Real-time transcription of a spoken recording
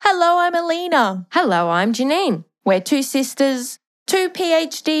Hello, I'm Alina. Hello, I'm Janine. We're two sisters, two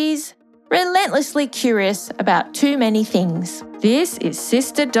PhDs, relentlessly curious about too many things. This is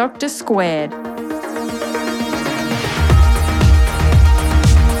Sister Doctor Squared.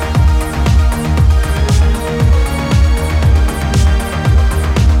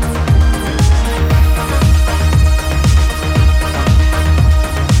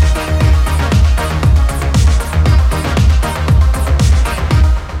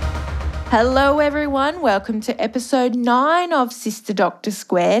 Hello everyone, welcome to episode 9 of Sister Doctor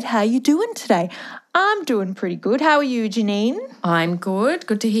Squared. How are you doing today? I'm doing pretty good. How are you, Janine? I'm good.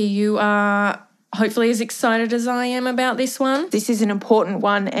 Good to hear you are hopefully as excited as I am about this one. This is an important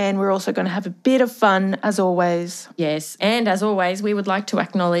one and we're also going to have a bit of fun as always. Yes, and as always, we would like to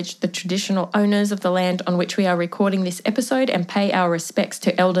acknowledge the traditional owners of the land on which we are recording this episode and pay our respects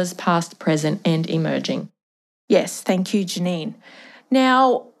to elders past, present and emerging. Yes, thank you, Janine.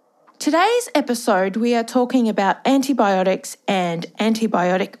 Now, today's episode, we are talking about antibiotics and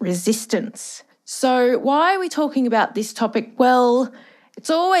antibiotic resistance. So why are we talking about this topic? Well, it's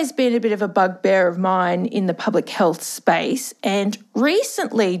always been a bit of a bugbear of mine in the public health space. And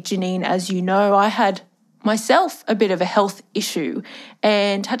recently, Janine, as you know, I had myself a bit of a health issue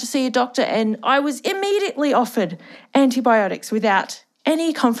and had to see a doctor, and I was immediately offered antibiotics without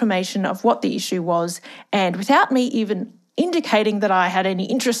any confirmation of what the issue was and without me even indicating that I had any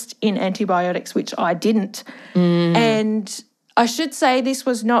interest in antibiotics, which I didn't. And I should say this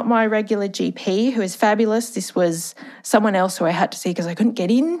was not my regular GP, who is fabulous. This was someone else who I had to see because I couldn't get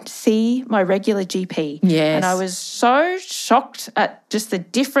in to see my regular GP. Yes. And I was so shocked at just the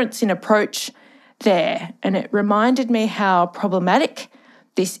difference in approach there. And it reminded me how problematic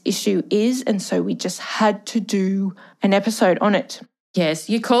this issue is. And so we just had to do an episode on it. Yes,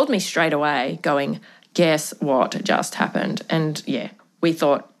 you called me straight away going, guess what just happened? And yeah, we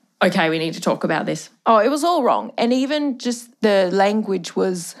thought, okay, we need to talk about this. Oh, it was all wrong. And even just the language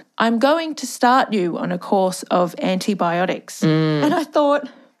was, I'm going to start you on a course of antibiotics. And I thought,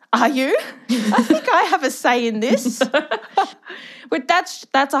 are you? I think I have a say in this. But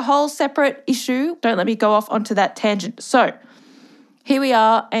that's a whole separate issue. Don't let me go off onto that tangent. So here we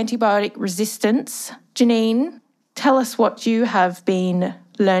are, antibiotic resistance. Janine, tell us what you have been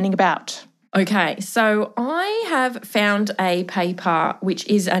learning about. Okay, so I have found a paper which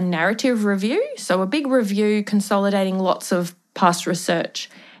is a narrative review, so a big review consolidating lots of past research.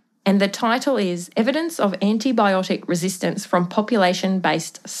 And the title is Evidence of Antibiotic Resistance from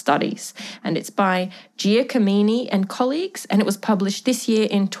Population-Based Studies. And it's by Giacomini and colleagues, and it was published this year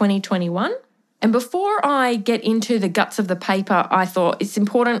in 2021. And before I get into the guts of the paper, I thought it's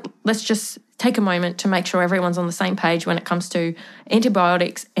important, let's just take a moment to make sure everyone's on the same page when it comes to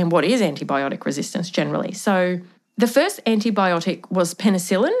antibiotics and what is antibiotic resistance generally. So the first antibiotic was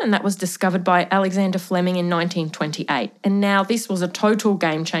penicillin, and that was discovered by Alexander Fleming in 1928. And now this was a total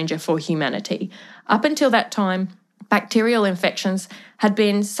game changer for humanity. Up until that time, bacterial infections had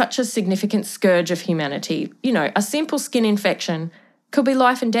been such a significant scourge of humanity. You know, a simple skin infection could be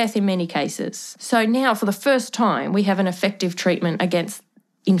life and death in many cases. So now, for the first time, we have an effective treatment against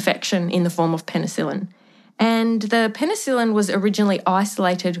infection in the form of penicillin. And the penicillin was originally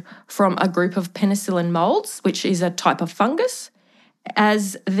isolated from a group of penicillin molds, which is a type of fungus,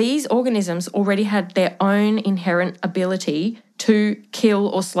 as these organisms already had their own inherent ability to kill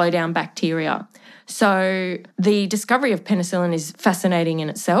or slow down bacteria. So the discovery of penicillin is fascinating in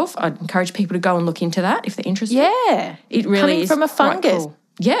itself. I'd encourage people to go and look into that if they're interested. Yeah. It really coming is from a fungus. Cool.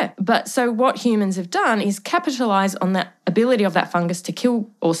 Yeah, but so what humans have done is capitalise on that ability of that fungus to kill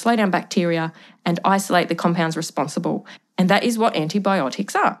or slow down bacteria and isolate the compounds responsible. And that is what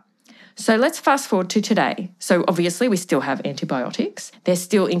antibiotics are. So let's fast forward to today. So obviously we still have antibiotics. They're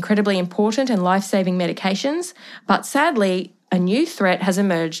still incredibly important and life-saving medications, but sadly a new threat has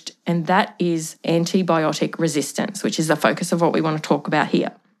emerged, and that is antibiotic resistance, which is the focus of what we want to talk about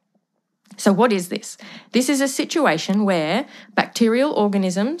here. So what is this? This is a situation where bacterial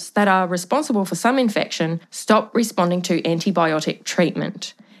organisms that are responsible for some infection stop responding to antibiotic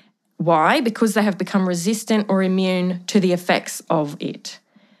treatment. Why? Because they have become resistant or immune to the effects of it.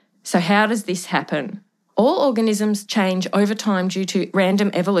 So how does this happen? All organisms change over time due to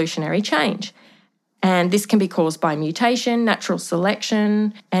random evolutionary change. And this can be caused by mutation, natural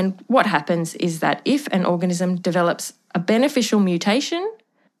selection. And what happens is that if an organism develops a beneficial mutation,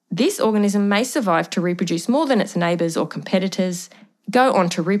 this organism may survive to reproduce more than its neighbours or competitors, go on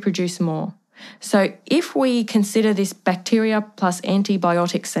to reproduce more. So if we consider this bacteria plus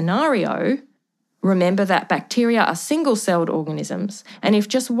antibiotic scenario, remember that bacteria are single-celled organisms, and if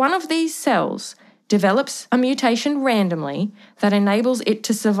just one of these cells develops a mutation randomly that enables it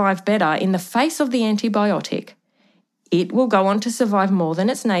to survive better in the face of the antibiotic, it will go on to survive more than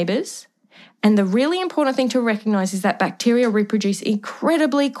its neighbours. And the really important thing to recognise is that bacteria reproduce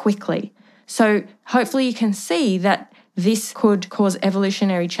incredibly quickly. So hopefully you can see that this could cause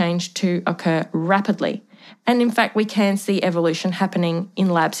evolutionary change to occur rapidly. And in fact, we can see evolution happening in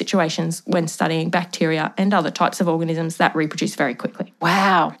lab situations when studying bacteria and other types of organisms that reproduce very quickly.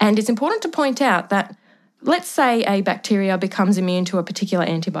 Wow. And it's important to point out that, let's say a bacteria becomes immune to a particular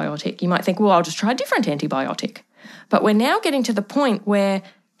antibiotic. You might think, well, I'll just try a different antibiotic. But we're now getting to the point where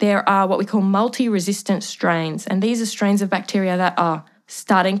there are what we call multi-resistant strains. And these are strains of bacteria that are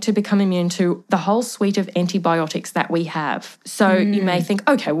starting to become immune to the whole suite of antibiotics that we have. So you may think,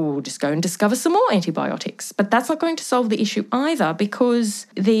 okay, well, we'll just go and discover some more antibiotics. But that's not going to solve the issue either, because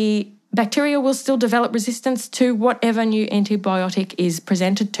the bacteria will still develop resistance to whatever new antibiotic is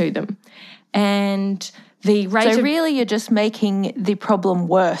presented to them. And the rate So really you're just making the problem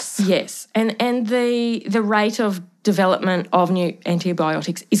worse. Yes. And the rate of development of new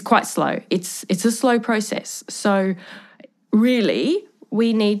antibiotics is quite slow. It's a slow process. So really,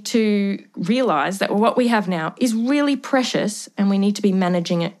 we need to realise that what we have now is really precious and we need to be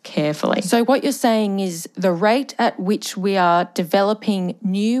managing it carefully. So what you're saying is the rate at which we are developing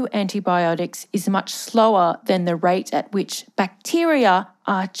new antibiotics is much slower than the rate at which bacteria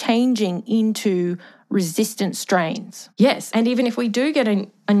are changing into resistant strains. Yes, and even if we do get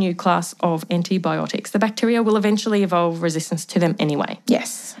a new class of antibiotics, the bacteria will eventually evolve resistance to them anyway.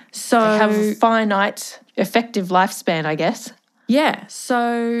 Yes. So They have a finite effective lifespan, I guess. Yeah.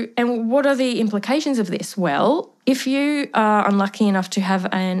 So, and what are the implications of this? Well, if you are unlucky enough to have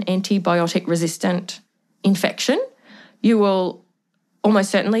an antibiotic resistant infection, you will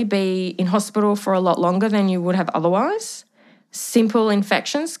almost certainly be in hospital for a lot longer than you would have otherwise. Simple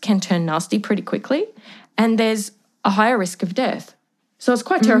infections can turn nasty pretty quickly, and there's a higher risk of death. So it's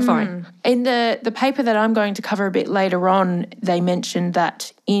quite terrifying. In the paper that I'm going to cover a bit later on, they mentioned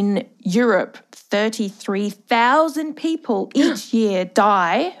that in Europe, 33,000 people each year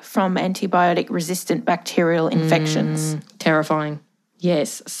die from antibiotic-resistant bacterial infections. Terrifying.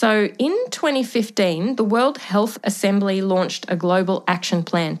 Yes. So in 2015, the World Health Assembly launched a global action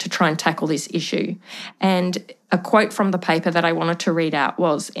plan to try and tackle this issue. And a quote from the paper that I wanted to read out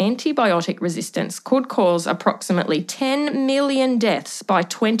was, antibiotic resistance could cause approximately 10 million deaths by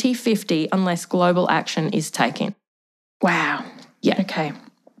 2050 unless global action is taken. Wow. Yeah. Okay.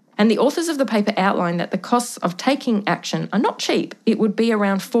 And the authors of the paper outlined that the costs of taking action are not cheap. It would be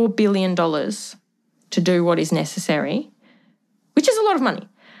around $4 billion to do what is necessary, which is a lot of money.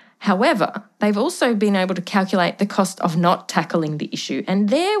 However, they've also been able to calculate the cost of not tackling the issue. And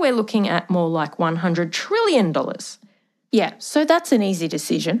there we're looking at more like $100 trillion. Yeah, so that's an easy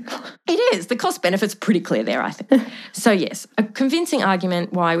decision. It is. The cost benefit's pretty clear there, I think. So yes, a convincing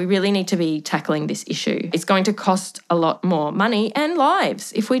argument why we really need to be tackling this issue. It's going to cost a lot more money and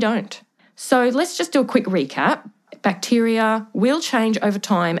lives if we don't. So let's just do a quick recap. Bacteria will change over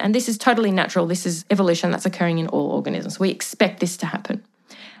time, and this is totally natural. This is evolution that's occurring in all organisms. We expect this to happen.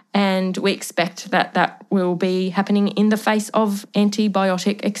 And we expect that that will be happening in the face of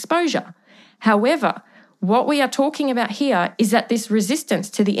antibiotic exposure. However, what we are talking about here is that this resistance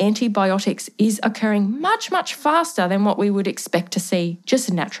to the antibiotics is occurring much, much faster than what we would expect to see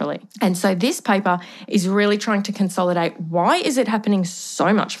just naturally. And so this paper is really trying to consolidate why is it happening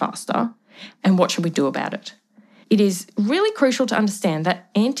so much faster and what should we do about it. It is really crucial to understand that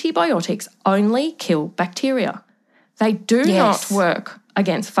antibiotics only kill bacteria. They do not work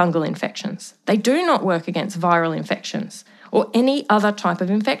against fungal infections. They do not work against viral infections or any other type of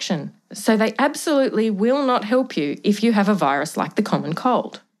infection. So they absolutely will not help you if you have a virus like the common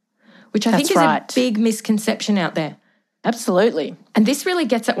cold, which I think is a big misconception out there. Absolutely. And this really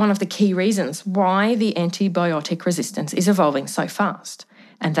gets at one of the key reasons why the antibiotic resistance is evolving so fast,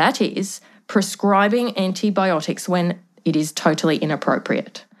 and that is prescribing antibiotics when it is totally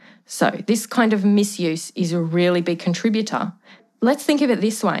inappropriate. So this kind of misuse is a really big contributor. Let's think of it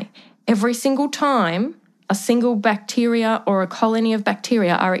this way. Every single time a single bacteria or a colony of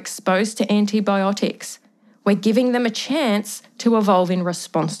bacteria are exposed to antibiotics, we're giving them a chance to evolve in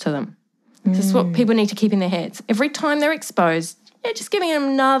response to them. This is what people need to keep in their heads. Every time they're exposed, just giving them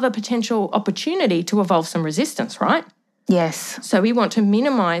another potential opportunity to evolve some resistance, right? Yes. So we want to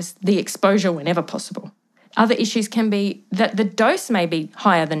minimise the exposure whenever possible. Other issues can be that the dose may be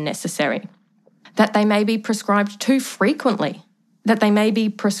higher than necessary, that they may be prescribed too frequently, that they may be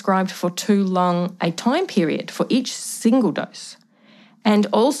prescribed for too long a time period for each single dose. And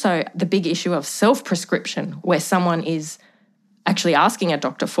also the big issue of self-prescription, where someone is actually asking a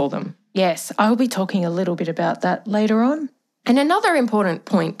doctor for them Yes, I'll be talking a little bit about that later on. And another important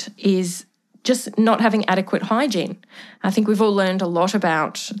point is just not having adequate hygiene. I think we've all learned a lot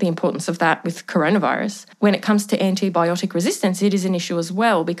about the importance of that with coronavirus. When it comes to antibiotic resistance, it is an issue as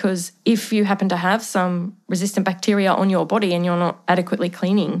well, because if you happen to have some resistant bacteria on your body and you're not adequately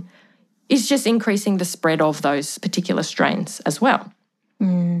cleaning, it's just increasing the spread of those particular strains as well.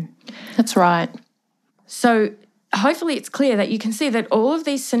 That's right. So hopefully it's clear that you can see that all of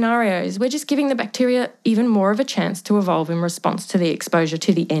these scenarios, we're just giving the bacteria even more of a chance to evolve in response to the exposure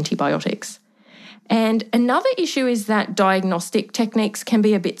to the antibiotics. And another issue is that diagnostic techniques can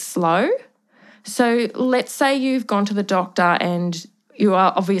be a bit slow. So let's say you've gone to the doctor and you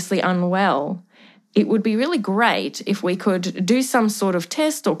are obviously unwell. It would be really great if we could do some sort of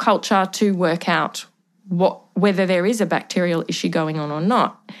test or culture to work out whether there is a bacterial issue going on or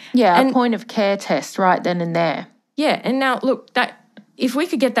not. Yeah, a point of care test right then and there. Yeah, and now look, that if we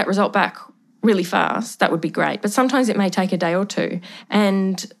could get that result back really fast, that would be great. But sometimes it may take a day or two.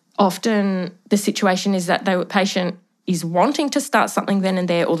 And often the situation is that the patient is wanting to start something then and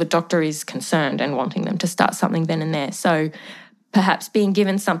there, or the doctor is concerned and wanting them to start something then and there. So perhaps being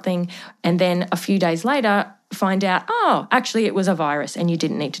given something and then a few days later find out, oh, actually it was a virus and you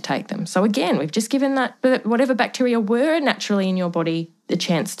didn't need to take them. So again, we've just given that whatever bacteria were naturally in your body the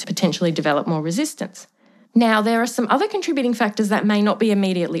chance to potentially develop more resistance. Now, there are some other contributing factors that may not be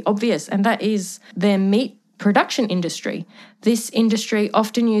immediately obvious, and that is the meat production industry. This industry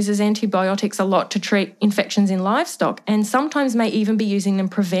often uses antibiotics a lot to treat infections in livestock and sometimes may even be using them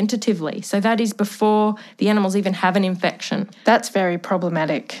preventatively. So that is before the animals even have an infection. That's very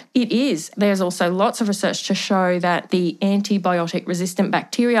problematic. It is. There's also lots of research to show that the antibiotic-resistant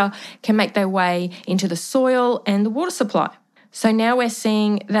bacteria can make their way into the soil and the water supply. So now we're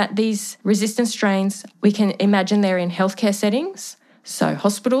seeing that these resistant strains, we can imagine they're in healthcare settings, so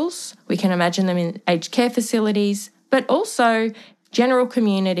hospitals, we can imagine them in aged care facilities, but also general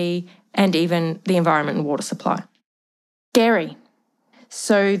community and even the environment and water supply. Scary.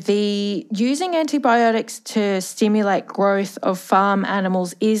 So the using antibiotics to stimulate growth of farm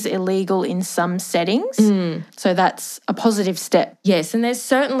animals is illegal in some settings. So that's a positive step. Yes, and there's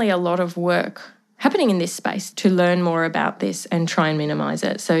certainly a lot of work happening in this space to learn more about this and try and minimise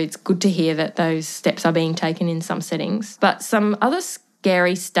it. So it's good to hear that those steps are being taken in some settings. But some other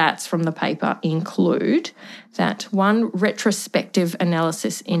scary stats from the paper include that one retrospective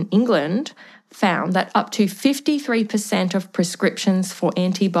analysis in England found that up to 53% of prescriptions for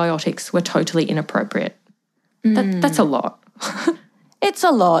antibiotics were totally inappropriate. That's a lot. It's a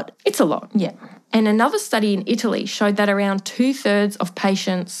lot. It's a lot. Yeah. And another study in Italy showed that around 2/3 of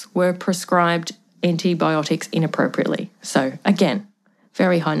patients were prescribed antibiotics inappropriately. So again,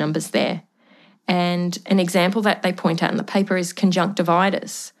 very high numbers there. And an example that they point out in the paper is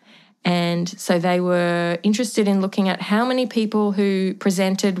conjunctivitis. And so they were interested in looking at how many people who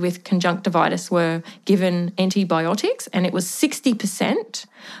presented with conjunctivitis were given antibiotics, and it was 60%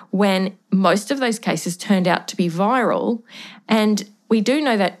 when most of those cases turned out to be viral. And we do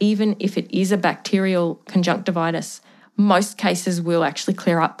know that even if it is a bacterial conjunctivitis, most cases will actually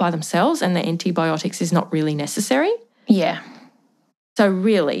clear up by themselves and the antibiotics is not really necessary. Yeah. So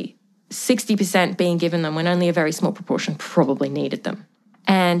really, 60% being given them when only a very small proportion probably needed them.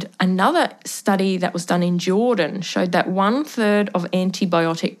 And another study that was done in Jordan showed that 1/3 of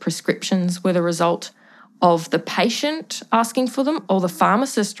antibiotic prescriptions were the result of the patient asking for them or the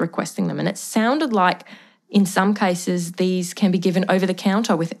pharmacist requesting them. And it sounded like in some cases these can be given over the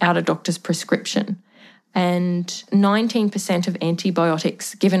counter without a doctor's prescription. And 19% of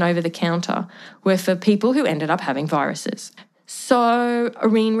antibiotics given over the counter were for people who ended up having viruses. So, I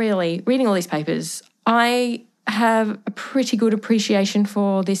mean, really, reading all these papers, I have a pretty good appreciation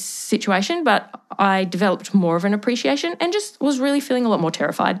for this situation, but I developed more of an appreciation and just was really feeling a lot more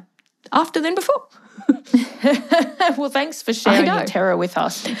terrified after than before. Well, thanks for sharing your terror with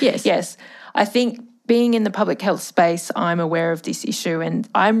us. Yes. Yes. I think being in the public health space, I'm aware of this issue and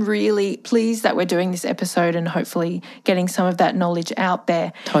I'm really pleased that we're doing this episode and hopefully getting some of that knowledge out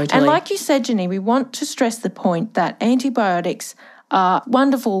there. Totally. And like you said, Janine, we want to stress the point that antibiotics are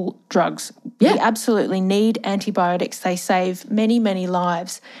wonderful drugs. Yeah. We absolutely need antibiotics. They save many, many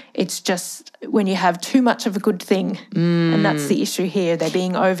lives. It's just when you have too much of a good thing, and that's the issue here. They're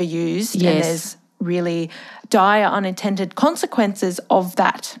being overused and there's really dire unintended consequences of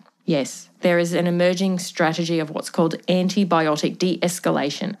that. Yes, there is an emerging strategy of what's called antibiotic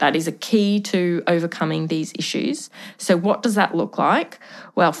de-escalation. That is a key to overcoming these issues. So what does that look like?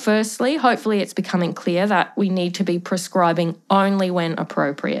 Well, firstly, hopefully it's becoming clear that we need to be prescribing only when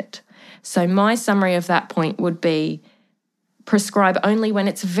appropriate. So my summary of that point would be prescribe only when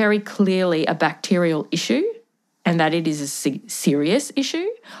it's very clearly a bacterial issue and that it is a serious issue,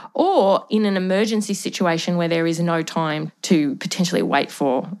 or in an emergency situation where there is no time to potentially wait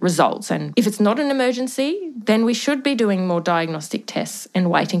for results. And if it's not an emergency, then we should be doing more diagnostic tests and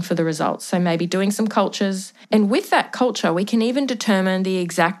waiting for the results. So maybe doing some cultures. And with that culture, we can even determine the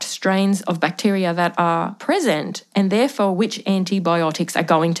exact strains of bacteria that are present and therefore which antibiotics are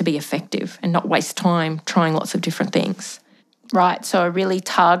going to be effective and not waste time trying lots of different things. Right, so a really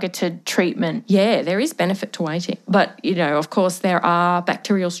targeted treatment. Yeah, there is benefit to waiting. But, of course, there are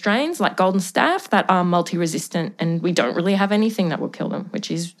bacterial strains like golden staph that are multi-resistant and we don't really have anything that will kill them, which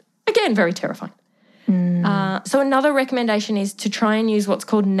is, again, very terrifying. So another recommendation is to try and use what's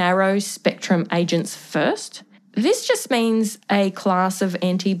called narrow-spectrum agents first. This just means a class of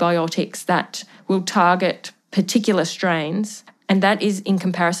antibiotics that will target particular strains, and that is in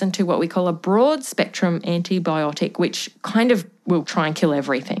comparison to what we call a broad-spectrum antibiotic, which kind of will try and kill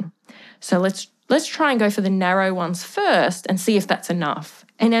everything. So let's try and go for the narrow ones first and see if that's enough,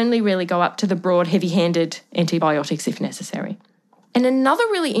 and only really go up to the broad, heavy-handed antibiotics if necessary. And another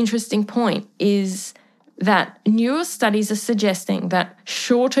really interesting point is that newer studies are suggesting that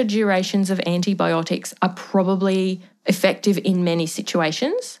shorter durations of antibiotics are probably effective in many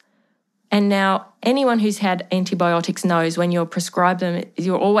situations. And now anyone who's had antibiotics knows when you're prescribed them,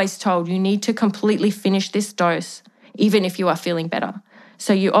 you're always told you need to completely finish this dose, even if you are feeling better.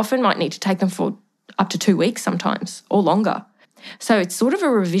 So you often might need to take them for up to 2 weeks sometimes or longer. So it's sort of a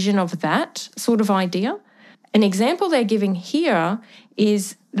revision of that sort of idea. An example they're giving here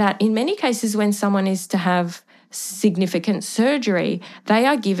is that in many cases when someone is to have significant surgery, they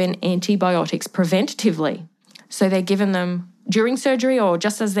are given antibiotics preventatively. So they're given them during surgery or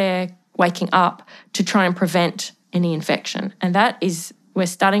just as they're waking up to try and prevent any infection. And we're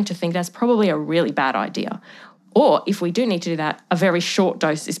starting to think that's probably a really bad idea. Or if we do need to do that, a very short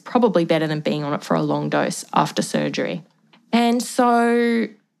dose is probably better than being on it for a long dose after surgery. And so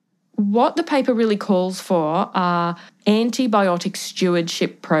what the paper really calls for are antibiotic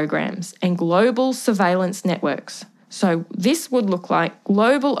stewardship programs and global surveillance networks. So this would look like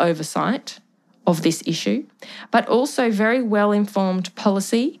global oversight of this issue, but also very well-informed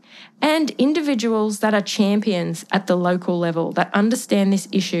policy and individuals that are champions at the local level that understand this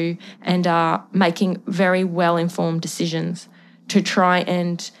issue and are making very well-informed decisions to try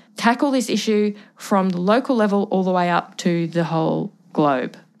and tackle this issue from the local level all the way up to the whole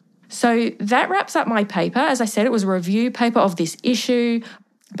globe. So that wraps up my paper. As I said, it was a review paper of this issue,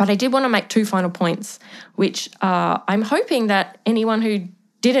 but I did want to make 2 final points, which I'm hoping that anyone who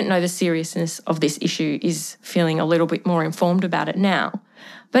didn't know the seriousness of this issue is feeling a little bit more informed about it now.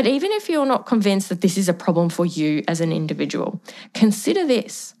 But even if you're not convinced that this is a problem for you as an individual, consider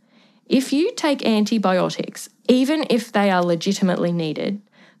this. If you take antibiotics, even if they are legitimately needed,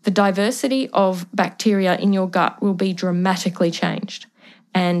 the diversity of bacteria in your gut will be dramatically changed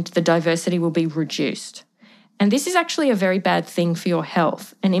and the diversity will be reduced. And this is actually a very bad thing for your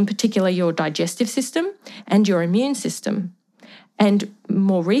health, and in particular your digestive system and your immune system. And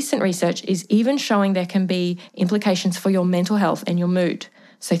more recent research is even showing there can be implications for your mental health and your mood.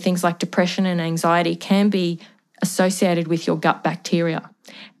 So things like depression and anxiety can be associated with your gut bacteria.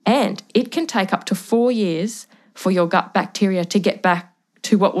 And it can take up to 4 years for your gut bacteria to get back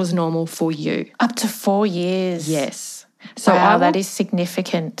to what was normal for you. Up to 4 years? Yes. So wow, that is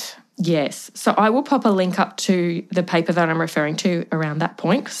significant. Yes. So I will pop a link up to the paper that I'm referring to around that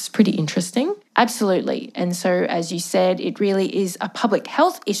point because it's pretty interesting. Absolutely. And so, as you said, it really is a public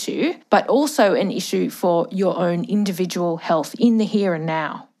health issue, but also an issue for your own individual health in the here and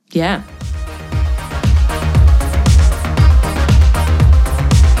now. Yeah.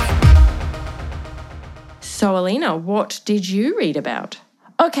 So, Alina, what did you read about?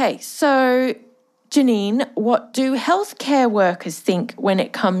 Okay, so Janine, what do healthcare workers think when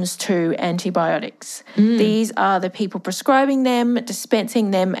it comes to antibiotics? These are the people prescribing them,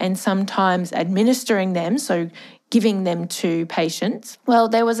 dispensing them, and sometimes administering them, so giving them to patients. Well,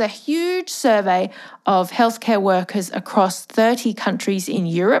 there was a huge survey of healthcare workers across 30 countries in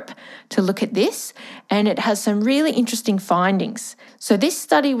Europe to look at this, and it has some really interesting findings. So this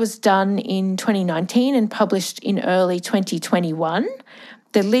study was done in 2019 and published in early 2021.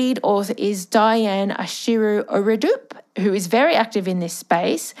 The lead author is Diane Ashiru-Oredup, who is very active in this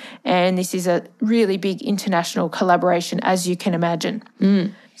space, and this is a really big international collaboration, as you can imagine.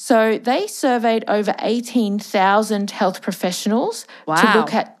 So they surveyed over 18,000 health professionals to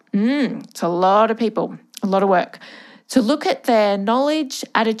look at, it's a lot of people, a lot of work, to look at their knowledge,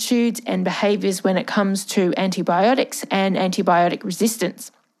 attitudes and behaviours when it comes to antibiotics and antibiotic resistance.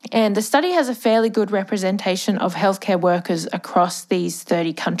 And the study has a fairly good representation of healthcare workers across these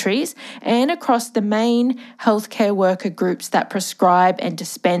 30 countries and across the main healthcare worker groups that prescribe and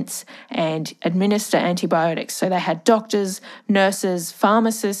dispense and administer antibiotics. So they had doctors, nurses,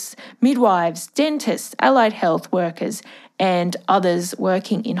 pharmacists, midwives, dentists, allied health workers, and others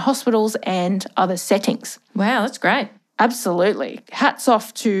working in hospitals and other settings. Wow, that's great. Absolutely. Hats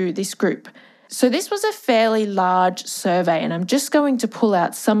off to this group. So this was a fairly large survey, and I'm just going to pull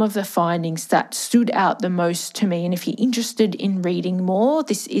out some of the findings that stood out the most to me. And if you're interested in reading more,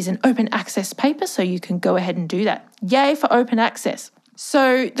 this is an open access paper, so you can go ahead and do that. Yay for open access.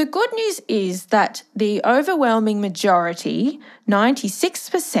 So the good news is that the overwhelming majority,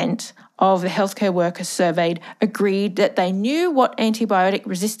 96%, of the healthcare workers surveyed agreed that they knew what antibiotic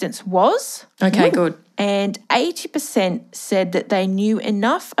resistance was. Okay, good. And 80% said that they knew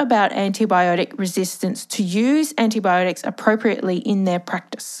enough about antibiotic resistance to use antibiotics appropriately in their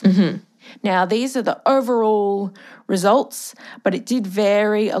practice. Mm-hmm. Now, these are the overall results, but it did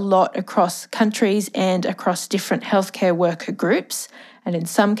vary a lot across countries and across different healthcare worker groups. And in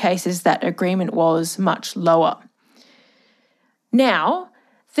some cases, that agreement was much lower. Now,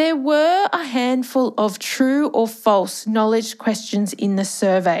 there were a handful of true or false knowledge questions in the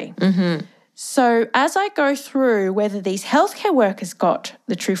survey. Mm-hmm. So as I go through whether these healthcare workers got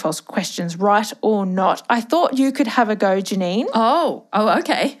the true-false questions right or not, I thought you could have a go, Janine. Oh,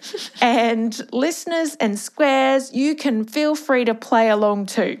 okay. And listeners and squares, you can feel free to play along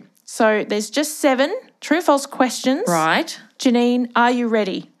too. So there's just 7 true-false questions. Right. Janine, are you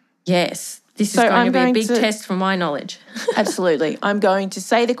ready? Yes. This is going to be a big test for my knowledge. Absolutely. I'm going to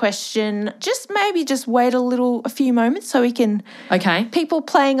say the question, just wait a few moments so we can... Okay. People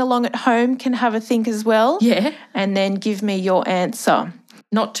playing along at home can have a think as well. Yeah. And then give me your answer.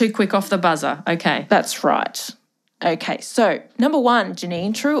 Not too quick off the buzzer. Okay. That's right. Okay, so number 1,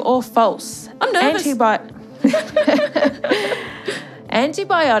 Janine, true or false? I'm nervous.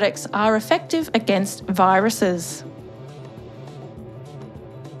 Antibiotics are effective against viruses.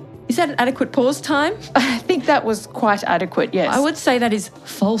 Is that an adequate pause time? I think that was quite adequate, yes. I would say that is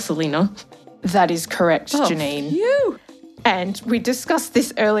false, Alina. That is correct, Oh, Janine. You. And we discussed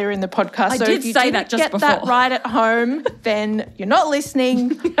this earlier in the podcast. I so did if you say didn't that just get before. that right at home, then you're not listening.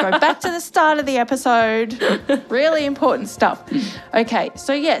 Go back to the start of the episode. Really important stuff. Okay,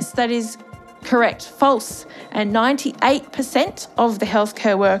 so yes, that is correct. False. And 98% of the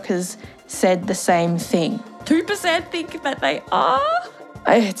healthcare workers said the same thing. 2% think that they are.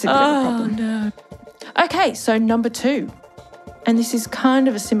 It's a bit of a problem. No. Okay, so number 2. And this is kind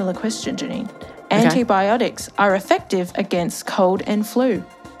of a similar question, Janine. Antibiotics are effective against cold and flu.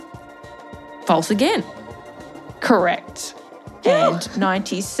 False again. Correct. And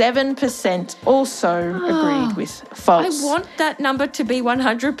 97% also agreed with false. I want that number to be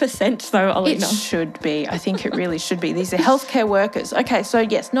 100% though, Alina. It should be. I think it really should be. These are healthcare workers. Okay, so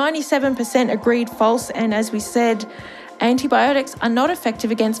yes, 97% agreed false. And as we said, antibiotics are not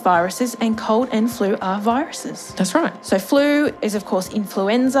effective against viruses, and cold and flu are viruses. That's right. So flu is, of course,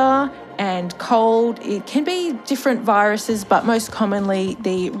 influenza, and cold, it can be different viruses, but most commonly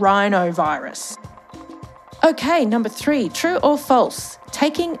the rhinovirus. Okay, number 3, true or false?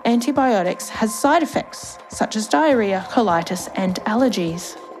 Taking antibiotics has side effects, such as diarrhea, colitis, and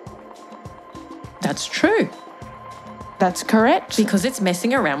allergies. That's true. That's correct. Because it's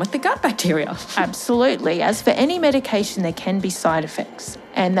messing around with the gut bacteria. Absolutely. As for any medication, there can be side effects.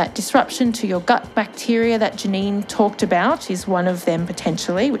 And that disruption to your gut bacteria that Janine talked about is one of them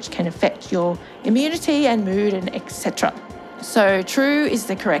potentially, which can affect your immunity and mood and etc. So true is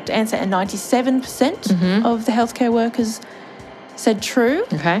the correct answer, and 97% of the healthcare workers said true.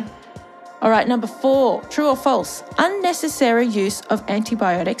 Okay. All right, number 4, true or false? Unnecessary use of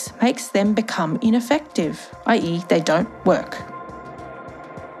antibiotics makes them become ineffective, i.e. they don't work.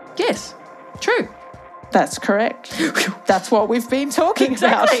 Yes, true. That's correct. That's what we've been talking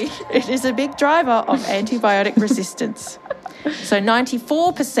about. It is a big driver of antibiotic resistance. So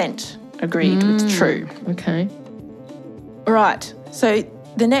 94% agreed with true. Okay. All right, so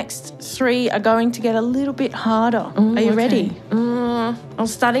the next 3 are going to get a little bit harder. Are you ready? I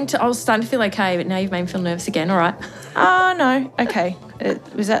was starting to feel okay, but now you've made me feel nervous again. All right. Oh, no. Okay.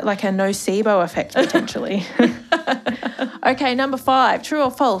 Was that like a nocebo effect potentially? Okay, number 5, true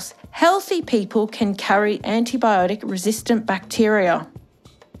or false? Healthy people can carry antibiotic-resistant bacteria.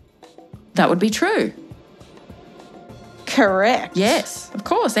 That would be true. Correct. Yes, of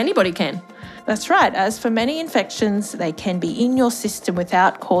course. Anybody can. That's right. As for many infections, they can be in your system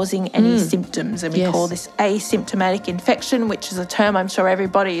without causing any symptoms. And we call this asymptomatic infection, which is a term I'm sure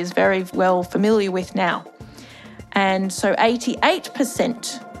everybody is very well familiar with now. And so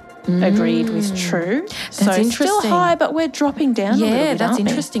 88% agreed with true. So still interesting. high, but we're dropping down a little bit, that's aren't we?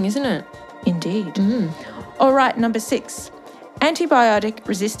 interesting, isn't it? Indeed. All right, number 6.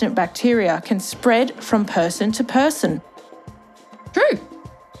 Antibiotic-resistant bacteria can spread from person to person. True.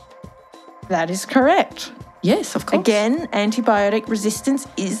 That is correct. Yes, of course. Again, antibiotic resistance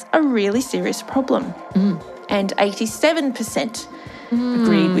is a really serious problem. And 87%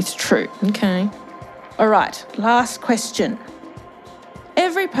 agreed with true. Okay. All right, last question.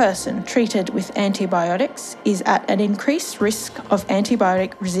 Every person treated with antibiotics is at an increased risk of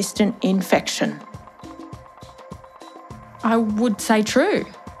antibiotic-resistant infection. I would say true.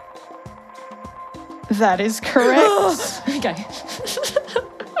 That is correct. Okay.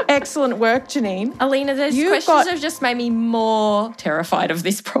 Excellent work, Janine. Alina, those questions have just made me more terrified of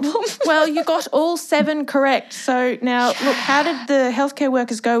this problem. Well, you got all 7 correct. So now, look, how did the healthcare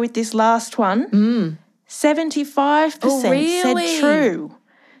workers go with this last one? 75% said true.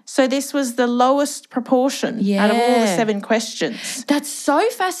 So this was the lowest proportion out of all the 7 questions. That's so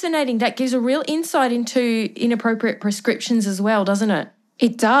fascinating. That gives a real insight into inappropriate prescriptions as well, doesn't it?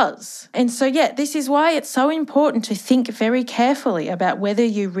 It does. And so, this is why it's so important to think very carefully about whether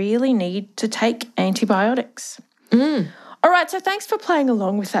you really need to take antibiotics. All right, so thanks for playing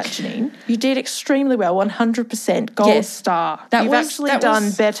along with that, Janine. You did extremely well, 100% gold star. You've actually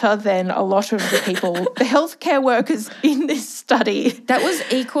done better than a lot of the people, the healthcare workers in this study. That was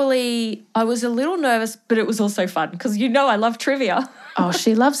equally, I was a little nervous, but it was also fun because I love trivia. Oh,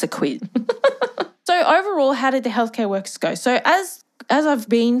 she loves a quiz. So overall, how did the healthcare workers go? So as I've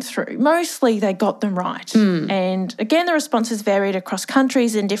been through, mostly they got them right. And again, the responses varied across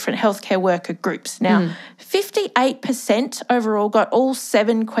countries and different healthcare worker groups. Now, 58% overall got all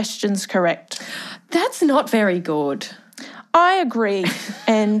 7 questions correct. That's not very good. I agree.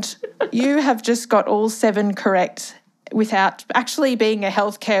 And you have just got all 7 correct without actually being a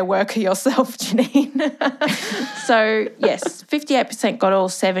healthcare worker yourself, Janine. So, yes, 58% got all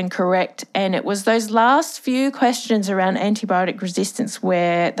 7 correct. And it was those last few questions around antibiotic resistance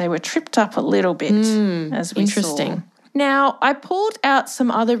where they were tripped up a little bit, as we interesting. saw. Now, I pulled out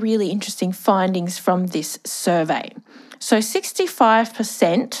some other really interesting findings from this survey. So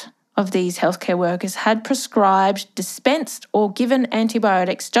 65% of these healthcare workers had prescribed, dispensed or given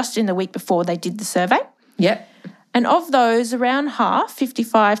antibiotics just in the week before they did the survey. Yep. And of those, around half,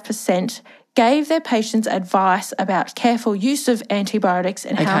 55%, gave their patients advice about careful use of antibiotics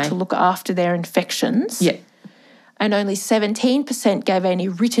and how to look after their infections. Yeah. And only 17% gave any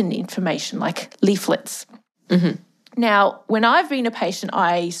written information, like leaflets. Now, when I've been a patient,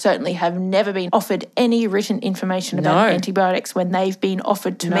 I certainly have never been offered any written information about antibiotics when they've been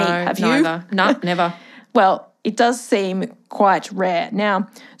offered to me. Have you? No, never. Well, it does seem quite rare. Now,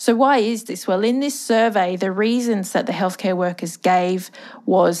 so why is this? Well, in this survey, the reasons that the healthcare workers gave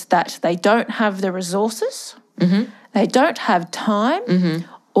was that they don't have the resources, they don't have time,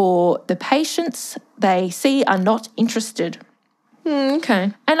 or the patients they see are not interested.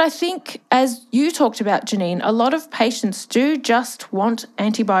 Okay. And I think, as you talked about, Janine, a lot of patients do just want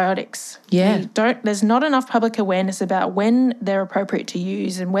antibiotics. Yeah. There's not enough public awareness about when they're appropriate to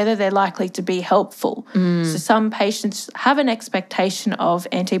use and whether they're likely to be helpful. So some patients have an expectation of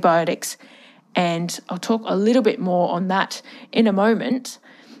antibiotics, and I'll talk a little bit more on that in a moment.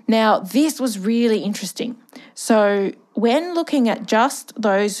 Now, this was really interesting. So when looking at just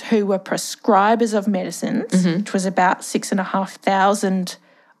those who were prescribers of medicines, which was about 6,500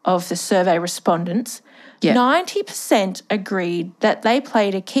 of the survey respondents, 90% agreed that they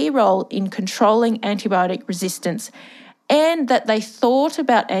played a key role in controlling antibiotic resistance and that they thought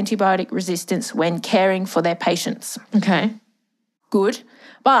about antibiotic resistance when caring for their patients. Okay. Good.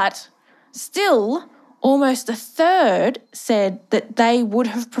 But still, almost a third said that they would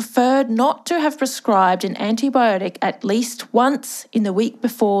have preferred not to have prescribed an antibiotic at least once in the week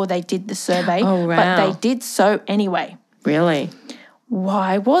before they did the survey, but they did so anyway. Really?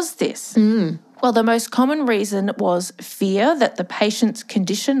 Why was this? Well, the most common reason was fear that the patient's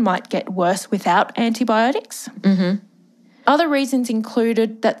condition might get worse without antibiotics. Other reasons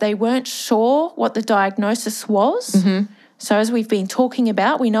included that they weren't sure what the diagnosis was. So as we've been talking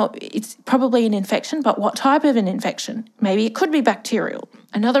about, we know it's probably an infection, but what type of an infection? Maybe it could be bacterial.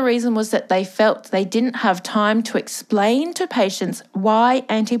 Another reason was that they felt they didn't have time to explain to patients why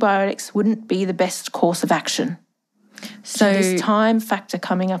antibiotics wouldn't be the best course of action. So this time factor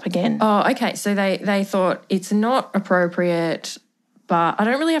coming up again. Oh, okay. So they thought it's not appropriate, but I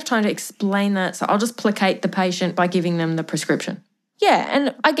don't really have time to explain that, so I'll just placate the patient by giving them the prescription. Yeah,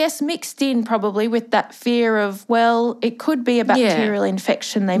 and I guess mixed in probably with that fear of, well, it could be a bacterial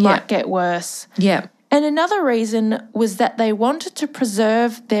infection, they might get worse. Yeah. And another reason was that they wanted to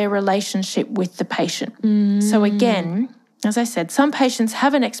preserve their relationship with the patient. So again, as I said, some patients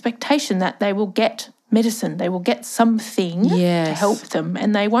have an expectation that they will get medicine, they will get something to help them,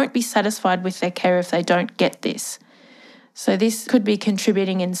 and they won't be satisfied with their care if they don't get this. So this could be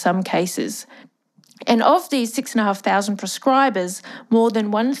contributing in some cases. And of these 6,500 prescribers, more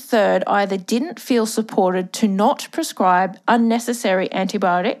than 1/3 either didn't feel supported to not prescribe unnecessary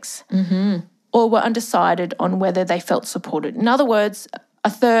antibiotics or were undecided on whether they felt supported. In other words,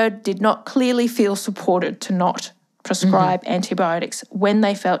 1/3 did not clearly feel supported to not prescribe antibiotics when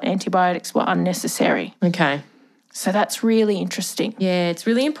they felt antibiotics were unnecessary. Okay. So that's really interesting. Yeah, it's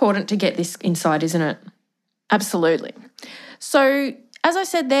really important to get this insight, isn't it? Absolutely. So as I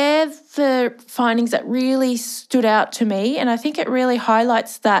said, they're the findings that really stood out to me, and I think it really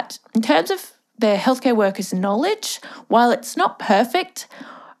highlights that in terms of their healthcare workers' knowledge, while it's not perfect,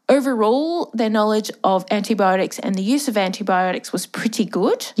 overall their knowledge of antibiotics and the use of antibiotics was pretty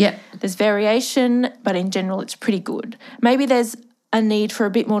good. Yeah. There's variation, but in general it's pretty good. Maybe there's a need for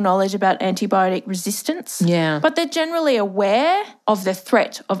a bit more knowledge about antibiotic resistance. Yeah. But they're generally aware of the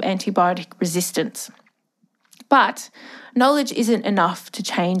threat of antibiotic resistance. But knowledge isn't enough to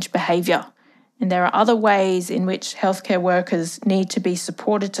change behaviour. And there are other ways in which healthcare workers need to be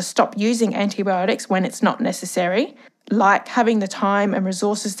supported to stop using antibiotics when it's not necessary, like having the time and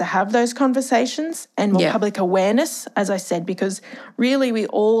resources to have those conversations and more public awareness, as I said, because really we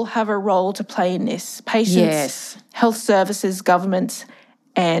all have a role to play in this. Patients, health services, governments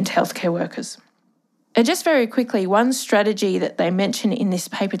and healthcare workers. And just very quickly, one strategy that they mention in this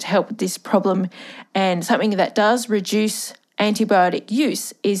paper to help with this problem and something that does reduce antibiotic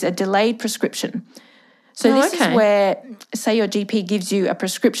use is a delayed prescription. So this is where, say your GP gives you a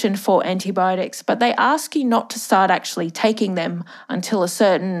prescription for antibiotics, but they ask you not to start actually taking them until a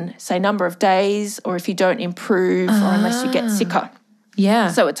certain, say, number of days, or if you don't improve or unless you get sicker.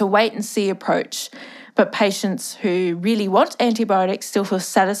 Yeah. So it's a wait and see approach. But patients who really want antibiotics still feel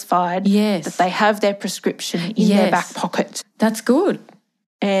satisfied that they have their prescription in their back pocket. That's good.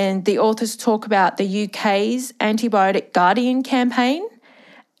 And the authors talk about the UK's Antibiotic Guardian campaign.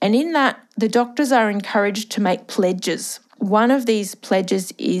 And in that, the doctors are encouraged to make pledges. One of these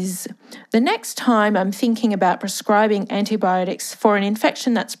pledges is, the next time I'm thinking about prescribing antibiotics for an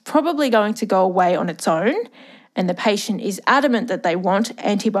infection that's probably going to go away on its own, and the patient is adamant that they want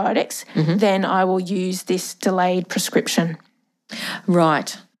antibiotics, then I will use this delayed prescription.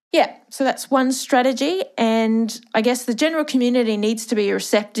 Right. Yeah, so that's one strategy, and I guess the general community needs to be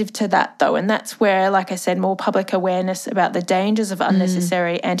receptive to that though, and that's where, like I said, more public awareness about the dangers of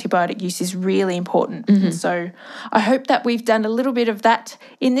unnecessary antibiotic use is really important. And so I hope that we've done a little bit of that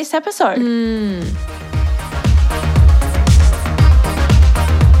in this episode.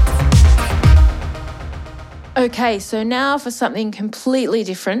 Okay, so now for something completely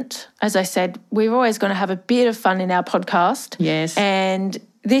different. As I said, we're always going to have a bit of fun in our podcast. Yes. And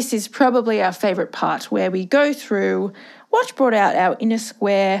this is probably our favourite part, where we go through what brought out our inner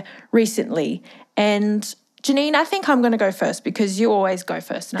square recently. And Janine, I think I'm going to go first because you always go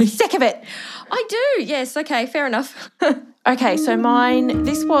first and I'm sick of it. I do, yes. Okay, fair enough. Okay, so mine,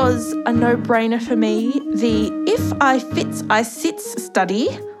 this was a no-brainer for me. The If I Fits, I Sits study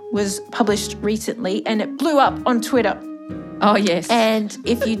was published recently and it blew up on Twitter. Oh, yes. And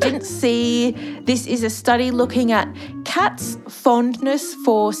if you didn't see, this is a study looking at cats' fondness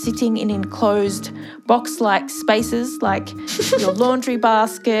for sitting in enclosed box-like spaces like your laundry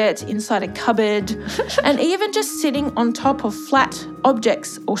basket, inside a cupboard, and even just sitting on top of flat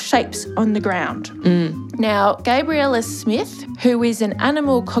objects or shapes on the ground. Now, Gabriella Smith, who is an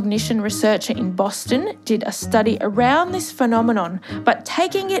animal cognition researcher in Boston, did a study around this phenomenon, but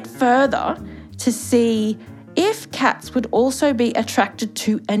taking it further to see if cats would also be attracted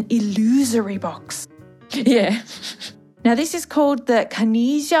to an illusory box. Yeah. Now, this is called the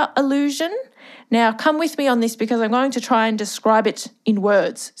kinesia illusion. Now, come with me on this because I'm going to try and describe it in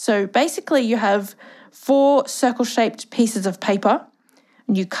words. So basically you have 4 circle-shaped pieces of paper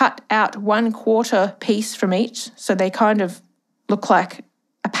and you cut out 1/4 piece from each. So they kind of look like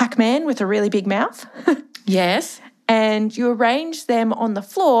a Pac-Man with a really big mouth. Yes. And you arrange them on the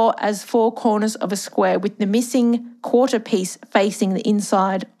floor as 4 corners of a square with the missing 1/4 piece facing the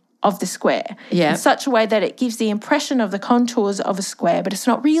inside of the square. Yeah. In such a way that it gives the impression of the contours of a square, but it's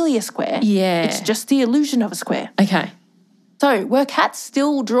not really a square. Yeah. It's just the illusion of a square. Okay. So were cats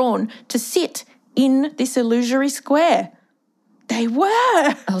still drawn to sit in this illusory square? They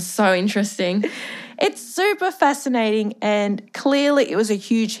were. Oh, so interesting. It's super fascinating, and clearly it was a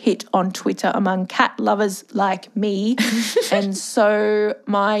huge hit on Twitter among cat lovers like me. And so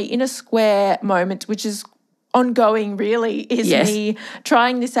my inner square moment, which is ongoing really, is me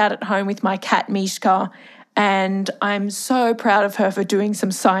trying this out at home with my cat Mishka. And I'm so proud of her for doing some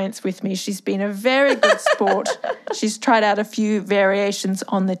science with me. She's been a very good sport. She's tried out a few variations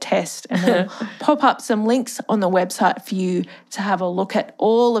on the test, and we'll pop up some links on the website for you to have a look at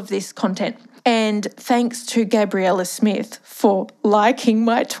all of this content. And thanks to Gabriella Smith for liking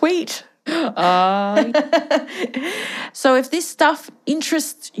my tweet. So if this stuff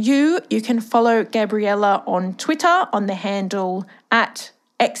interests you, you can follow Gabriella on Twitter on the handle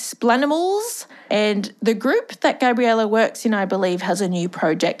 @Explanimals. And the group that Gabriella works in, I believe, has a new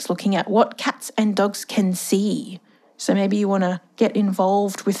project looking at what cats and dogs can see. So maybe you want to get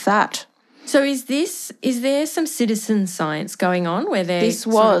involved with that. So is there some citizen science going on where they're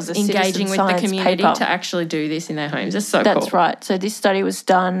citizen engaging with the community paper to actually do this in their homes? That's so cool. That's right. So this study was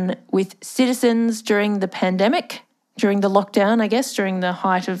done with citizens during the pandemic, during the lockdown, I guess, during the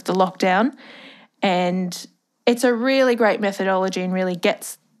height of the lockdown. And it's a really great methodology and really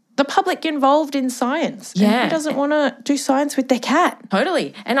gets the public involved in science. Yeah. And who doesn't want to do science with their cat?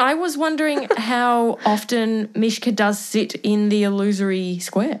 Totally. And I was wondering how often Mishka does sit in the illusory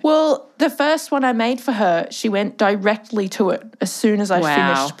square. Well, the first one I made for her, she went directly to it as soon as I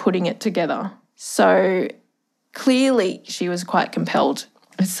finished putting it together. So clearly she was quite compelled.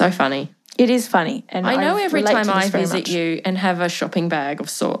 It's so funny. It is funny. And I know every time I very visit much. you and have a shopping bag of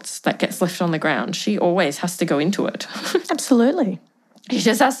sorts that gets left on the ground, she always has to go into it. Absolutely. She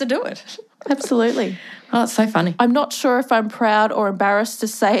just has to do it. Absolutely. Oh, it's so funny. I'm not sure if I'm proud or embarrassed to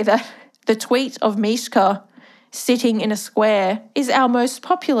say that the tweet of Mishka sitting in a square is our most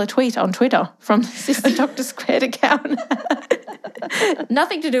popular tweet on Twitter from the Sister Dr. Squared account.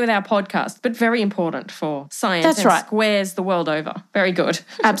 Nothing to do with our podcast, but very important for science That's and right. squares the world over. Very good.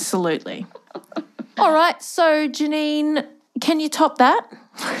 Absolutely. All right. So, Janine, can you top that?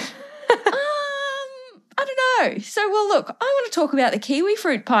 I don't know. So, well, look, I want to talk about the kiwi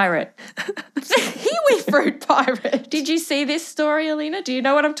fruit pirate. Kiwi fruit pirate. Did you see this story, Alina? Do you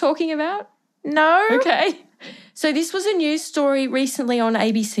know what I'm talking about? No. Okay. So this was a news story recently on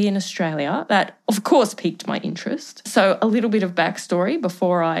ABC in Australia that, of course, piqued my interest. So a little bit of backstory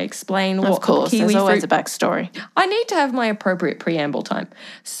before I explain what Of course, kiwi there's always fruit... a backstory. I need to have my appropriate preamble time.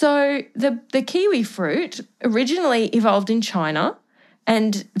 So the kiwi fruit originally evolved in China,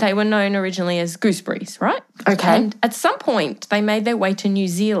 and they were known originally as gooseberries, right? Okay. And at some point, they made their way to New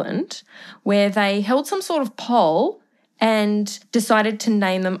Zealand, where they held some sort of poll and decided to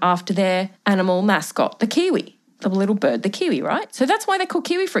name them after their animal mascot, the kiwi, the little bird, the kiwi, right? So that's why they're called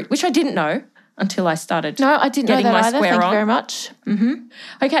kiwi fruit, which I didn't know until I started No, I didn't know getting that my either. square Thank on. you very much.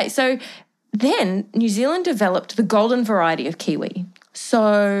 Okay, so then New Zealand developed the golden variety of kiwi.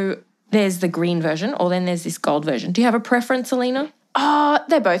 So there's the green version, or then there's this gold version. Do you have a preference, Alina?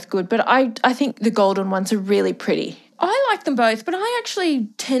 They're both good, but I think the golden ones are really pretty. I like them both, but I actually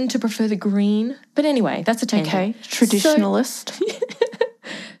tend to prefer the green. But anyway, that's a tangent. Okay, traditionalist.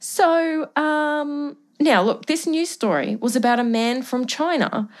 So, now look, this news story was about a man from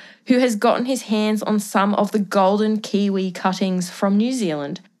China who has gotten his hands on some of the golden kiwi cuttings from New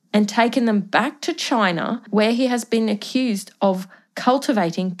Zealand and taken them back to China, where he has been accused of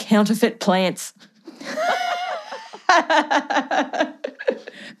cultivating counterfeit plants.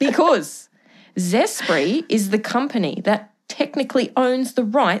 Because Zespri is the company that technically owns the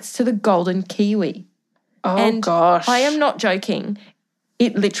rights to the golden kiwi. Oh, And gosh. I am not joking.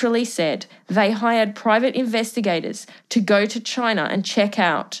 It literally said they hired private investigators to go to China and check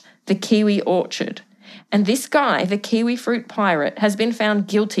out the kiwi orchard. And this guy, the kiwi fruit pirate, has been found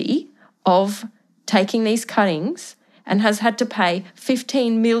guilty of taking these cuttings and has had to pay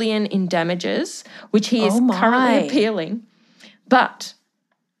 $15 million in damages, which he is currently appealing. But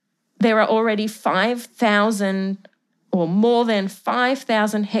there are already 5,000 or more than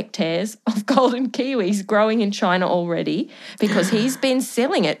 5,000 hectares of golden kiwis growing in China already because he's been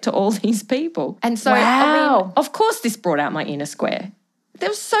selling it to all these people. And so, I mean, of course, this brought out my inner square. There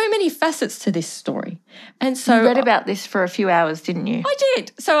were so many facets to this story. And so You read about this for a few hours, didn't you? I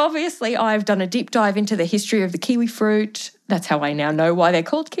did. So obviously I've done a deep dive into the history of the kiwi fruit. That's how I now know why they're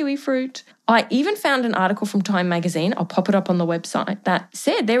called kiwi fruit. I even found an article from Time magazine, I'll pop it up on the website, that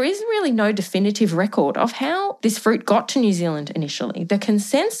said there is really no definitive record of how this fruit got to New Zealand initially. The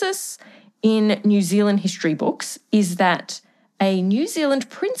consensus in New Zealand history books is that a New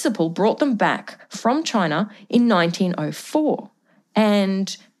Zealand principal brought them back from China in 1904.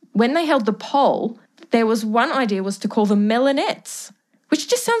 And when they held the poll, there was one idea was to call them melinettes, which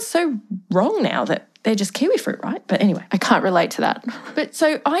just sounds so wrong now that they're just kiwi fruit, right? But anyway. I can't relate to that. But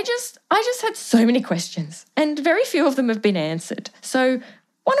so I just had so many questions and very few of them have been answered. So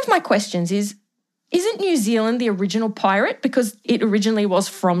one of my questions is, isn't New Zealand the original pirate because it originally was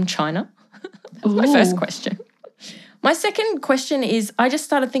from China? That's my first question. My second question is, I just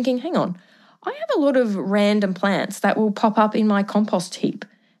started thinking, hang on, I have a lot of random plants that will pop up in my compost heap.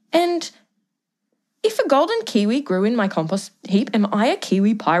 And if a golden kiwi grew in my compost heap, am I a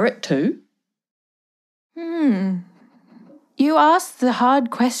kiwi pirate too? You asked the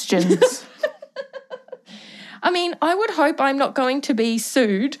hard questions. I mean, I would hope I'm not going to be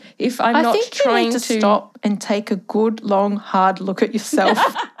sued if I'm not think trying you need to stop and take a good, long, hard look at yourself.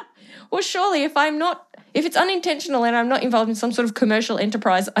 Well, surely if it's unintentional and I'm not involved in some sort of commercial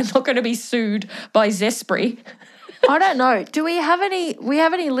enterprise, I'm not going to be sued by Zespri. I don't know. Do we have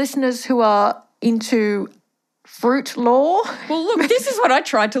any listeners who are into fruit law? Well, look, this is what I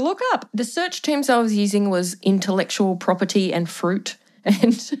tried to look up. The search terms I was using was intellectual property and fruit.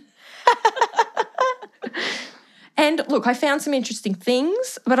 And look, I found some interesting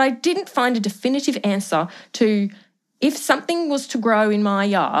things, but I didn't find a definitive answer to if something was to grow in my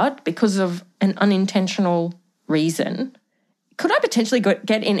yard because of an unintentional reason, could I potentially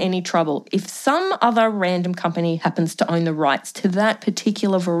get in any trouble if some other random company happens to own the rights to that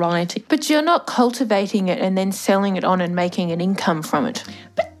particular variety? But you're not cultivating it and then selling it on and making an income from it.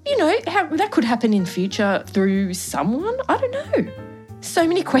 But, that could happen in future through someone. I don't know. So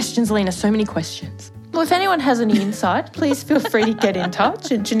many questions, Lena, so many questions. Well, if anyone has any insight, please feel free to get in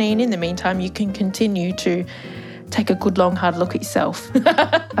touch. And Janine, in the meantime, you can continue to take a good, long, hard look at yourself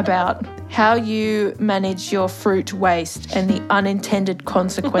about how you manage your fruit waste and the unintended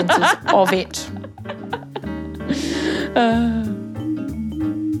consequences of it.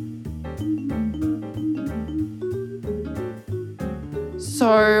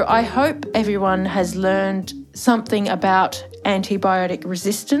 So I hope everyone has learned something about antibiotic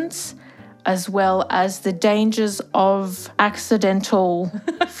resistance, as well as the dangers of accidental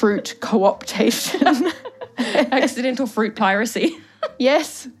fruit co-optation. Accidental fruit piracy.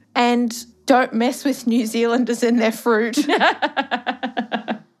 Yes, and don't mess with New Zealanders and their fruit.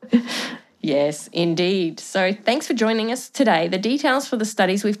 Yes, indeed. So thanks for joining us today. The details for the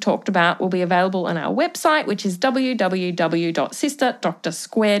studies we've talked about will be available on our website, which is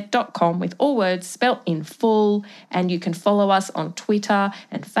www.sisterdoctorsquared.com with all words spelt in full. And you can follow us on Twitter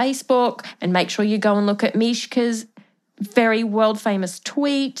and Facebook, and make sure you go and look at Mishka's very world-famous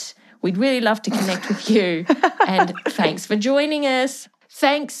tweet. We'd really love to connect with you. And thanks for joining us.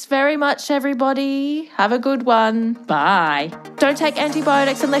 Thanks very much, everybody. Have a good one. Bye. Don't take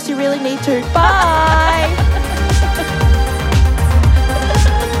antibiotics unless you really need to. Bye.